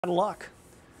Out of luck.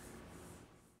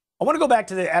 I want to go back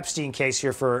to the Epstein case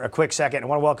here for a quick second. I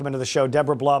want to welcome into the show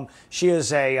Deborah Blum. She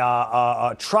is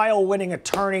a trial-winning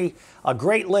attorney, a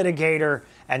great litigator,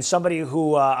 and somebody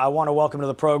who I want to welcome to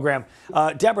the program.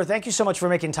 Deborah, thank you so much for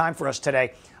making time for us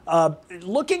today.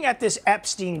 Looking at this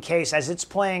Epstein case as it's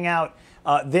playing out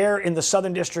there in the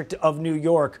Southern District of New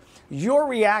York, your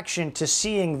reaction to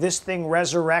seeing this thing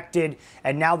resurrected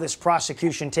and now this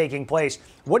prosecution taking place,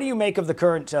 what do you make of the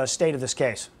current state of this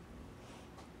case?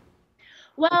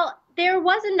 Well, there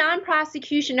was a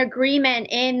non-prosecution agreement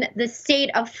in the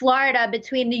state of Florida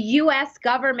between the U.S.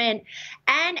 government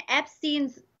and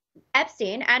Epstein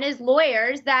and his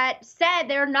lawyers that said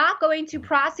they're not going to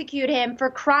prosecute him for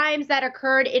crimes that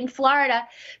occurred in Florida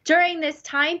during this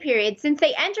time period. Since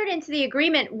they entered into the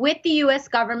agreement with the U.S.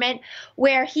 government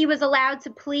where he was allowed to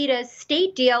plead a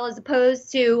state deal as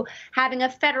opposed to having a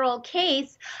federal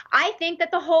case, I think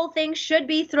that the whole thing should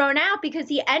be thrown out because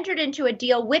he entered into a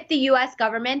deal with the U.S.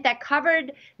 government that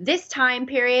covered this time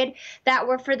period that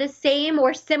were for the same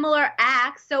or similar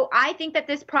acts. So I think that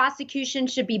this prosecution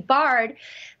should be barred.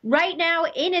 Right now,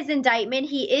 in his indictment,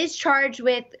 he is charged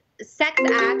with sex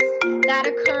acts that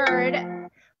occurred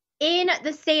in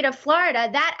the state of Florida.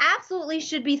 That absolutely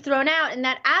should be thrown out, and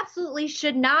that absolutely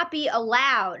should not be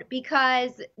allowed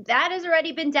because that has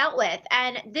already been dealt with.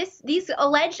 And these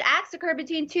alleged acts occurred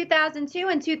between 2002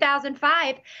 and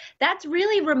 2005. That's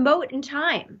really remote in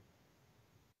time.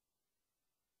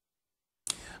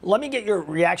 Let me get your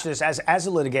reaction to this as a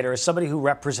litigator, as somebody who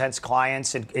represents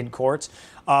clients in courts.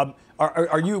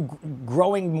 Are you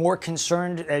growing more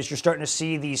concerned as you're starting to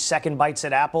see these second bites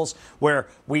at apples where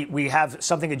we have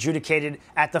something adjudicated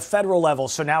at the federal level,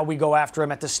 so now we go after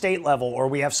him at the state level, or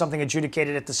we have something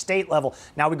adjudicated at the state level,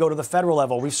 now we go to the federal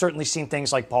level? We've certainly seen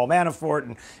things like Paul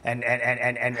Manafort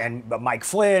and Mike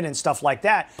Flynn and stuff like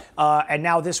that. And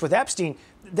now this with Epstein.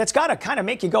 That's got to kind of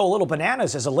make you go a little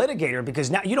bananas as a litigator because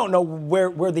now you don't know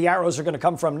where the arrows are going to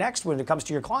come from next when it comes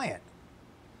to your client.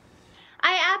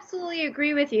 I absolutely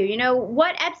agree with you. You know,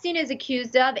 what Epstein is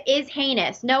accused of is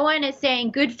heinous. No one is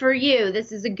saying good for you.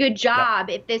 This is a good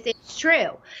job if this is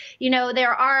true. You know,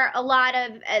 there are a lot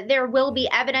of, there will be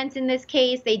evidence in this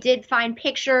case. They did find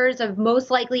pictures of most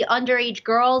likely underage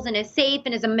girls in a safe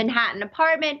in his Manhattan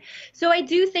apartment. So I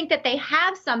do think that they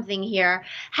have something here.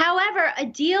 However, a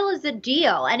deal is a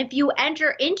deal. And if you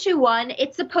enter into one,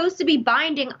 it's supposed to be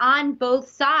binding on both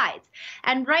sides.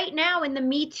 And right now in the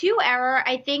Me Too era,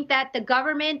 I think that the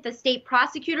government, the state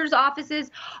prosecutors'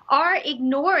 offices are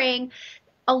ignoring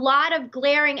a lot of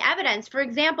glaring evidence. For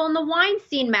example, in the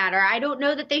Weinstein matter, I don't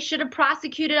know that they should have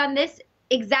prosecuted on this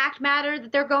exact matter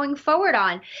that they're going forward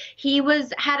on. He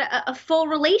had a full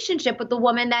relationship with the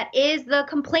woman that is the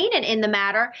complainant in the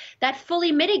matter that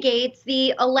fully mitigates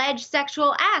the alleged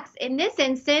sexual acts. In this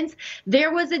instance,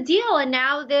 there was a deal, and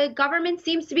now the government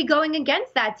seems to be going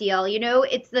against that deal. You know,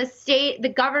 it's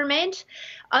the government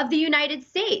of the United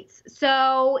States.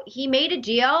 So he made a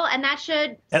deal, and that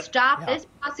should stop this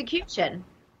prosecution.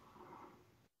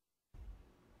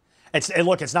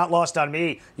 Look, it's not lost on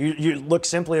me. You look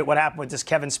simply at what happened with this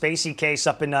Kevin Spacey case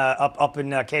up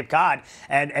in Cape Cod,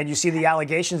 and you see the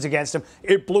allegations against him.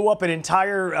 It blew up an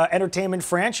entire entertainment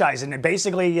franchise, and it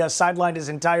basically sidelined his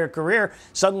entire career.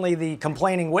 Suddenly, the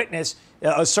complaining witness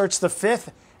asserts the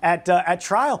fifth at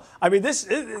trial. I mean,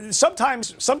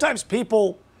 sometimes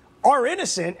people are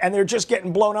innocent, and they're just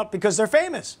getting blown up because they're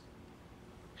famous.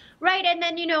 Right. And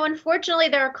then, you know, unfortunately,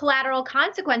 there are collateral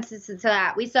consequences to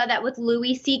that. We saw that with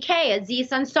Louis C.K., Aziz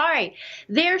Ansari.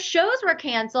 Their shows were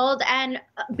canceled. And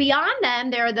beyond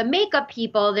them, there are the makeup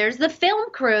people. There's the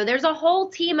film crew. There's a whole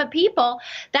team of people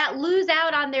that lose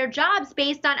out on their jobs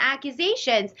based on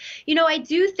accusations. You know, I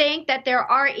do think that there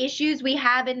are issues we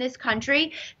have in this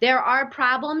country. There are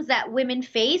problems that women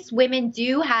face. Women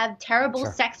do have terrible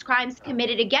sex crimes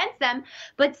committed against them.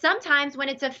 But sometimes when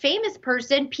it's a famous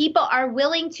person, people are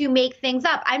willing to make things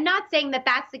up. I'm not saying that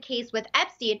that's the case with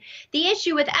Epstein. The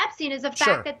issue with Epstein is the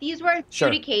fact that these were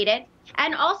adjudicated.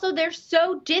 And also, they're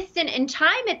so distant in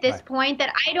time at this point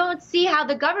that I don't see how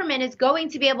the government is going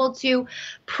to be able to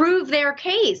prove their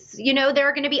case. You know, there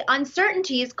are going to be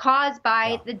uncertainties caused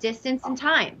by the distance in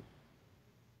time.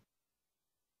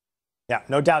 Yeah,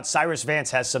 no doubt Cyrus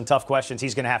Vance has some tough questions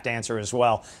he's going to have to answer as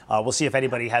well. We'll see if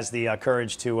anybody has the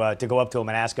courage to go up to him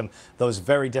and ask him those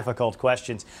very difficult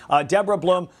questions. Deborah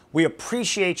Blum, we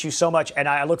appreciate you so much, and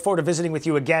I look forward to visiting with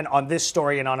you again on this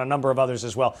story and on a number of others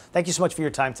as well. Thank you so much for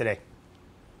your time today.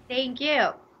 Thank you.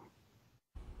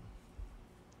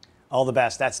 All the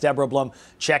best. That's Deborah Blum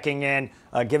checking in,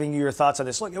 giving you your thoughts on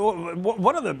this. Look,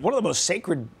 one of the most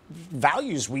sacred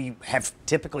values we have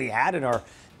typically had in our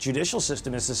judicial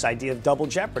system is this idea of double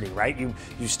jeopardy, right? You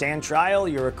stand trial,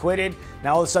 you're acquitted,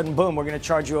 now all of a sudden, boom, we're going to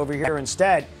charge you over here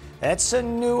instead. That's a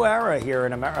new era here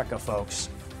in America, folks.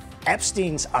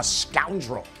 Epstein's a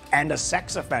scoundrel and a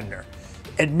sex offender,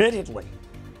 admittedly.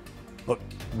 Look,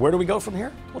 where do we go from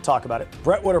here? We'll talk about it.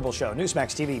 Brett Winterble Show,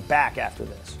 Newsmax TV, back after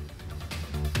this.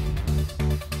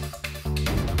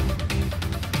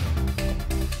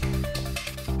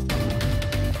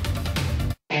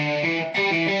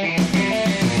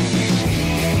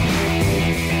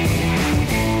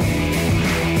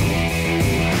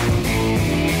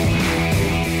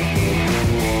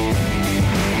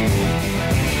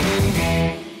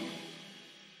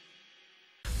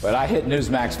 But I hit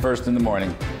Newsmax first in the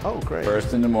morning. Oh, great.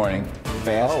 First in the morning.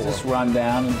 Fastest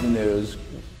rundown of the news.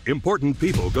 Important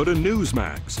people go to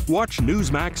Newsmax. Watch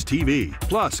Newsmax TV.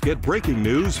 Plus, get breaking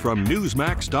news from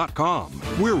Newsmax.com.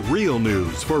 We're real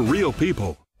news for real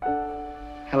people.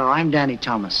 Hello, I'm Danny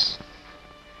Thomas.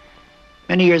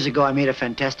 Many years ago, I made a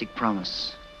fantastic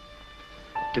promise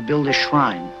to build a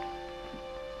shrine.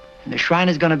 And the shrine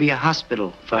is going to be a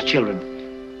hospital for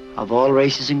children of all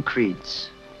races and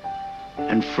creeds,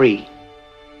 and free.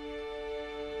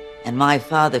 And my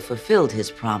father fulfilled his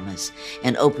promise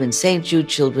and opened St. Jude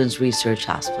Children's Research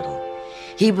Hospital.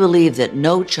 He believed that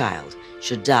no child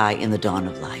should die in the dawn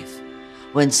of life.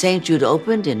 When St. Jude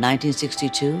opened in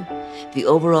 1962, the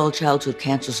overall childhood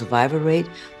cancer survival rate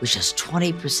was just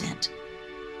 20%.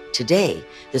 Today,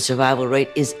 the survival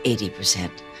rate is 80%,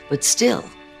 but still,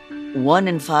 1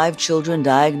 in 5 children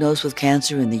diagnosed with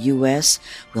cancer in the U.S.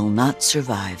 will not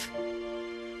survive.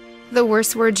 The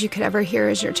worst words you could ever hear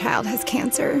is your child has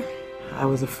cancer. I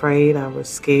was afraid, I was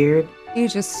scared. You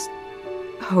just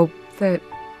hope that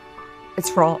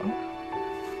it's wrong.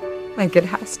 Like it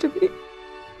has to be.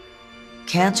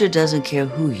 Cancer doesn't care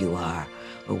who you are,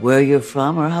 or where you're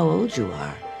from, or how old you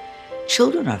are.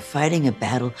 Children are fighting a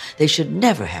battle they should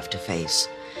never have to face.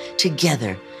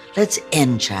 Together, let's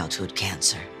end childhood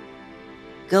cancer.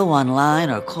 Go online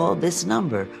or call this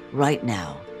number right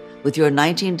now. With your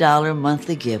 $19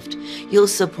 monthly gift, you'll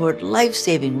support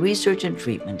life-saving research and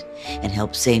treatment and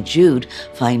help St. Jude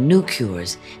find new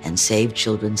cures and save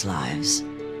children's lives.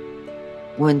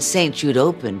 When St. Jude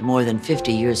opened more than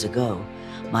 50 years ago,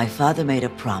 my father made a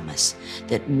promise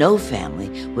that no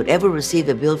family would ever receive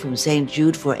a bill from St.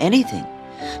 Jude for anything,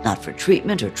 not for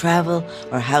treatment or travel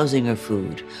or housing or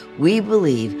food. We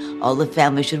believe all the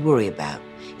family should worry about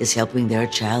is helping their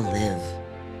child live.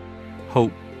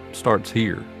 Hope starts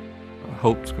here.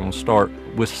 Hope's going to start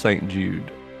with St.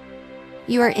 Jude.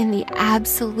 You are in the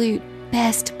absolute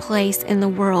best place in the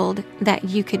world that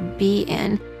you could be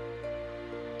in.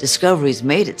 Discoveries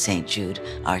made at St. Jude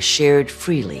are shared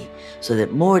freely so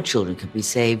that more children can be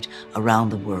saved around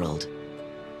the world.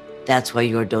 That's why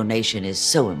your donation is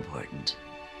so important.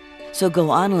 So go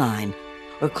online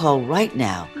or call right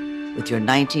now with your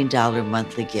 $19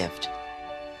 monthly gift.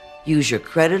 Use your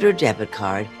credit or debit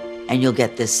card and you'll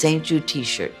get this St. Jude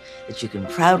t-shirt that you can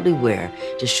proudly wear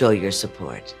to show your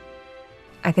support.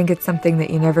 I think it's something that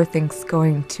you never think's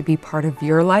going to be part of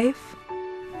your life.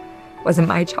 Wasn't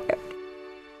my child.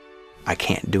 I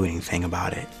can't do anything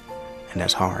about it, and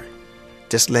that's hard.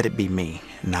 Just let it be me,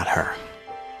 not her.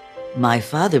 My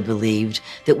father believed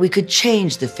that we could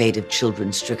change the fate of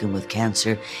children stricken with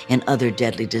cancer and other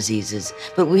deadly diseases,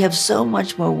 but we have so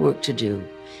much more work to do.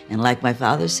 And like my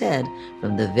father said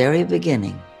from the very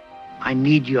beginning, I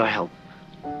need your help.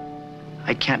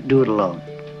 I can't do it alone.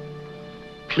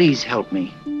 Please help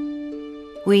me.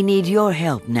 we need your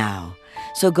help now.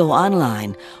 So go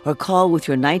online or call with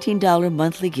your $19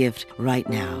 monthly gift right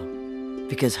now.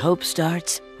 Because hope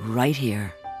starts right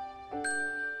here.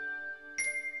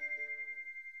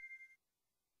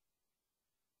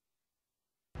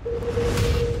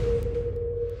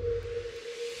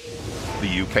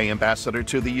 The UK ambassador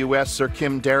to the US, Sir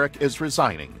Kim Derrick, is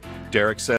resigning. Derrick said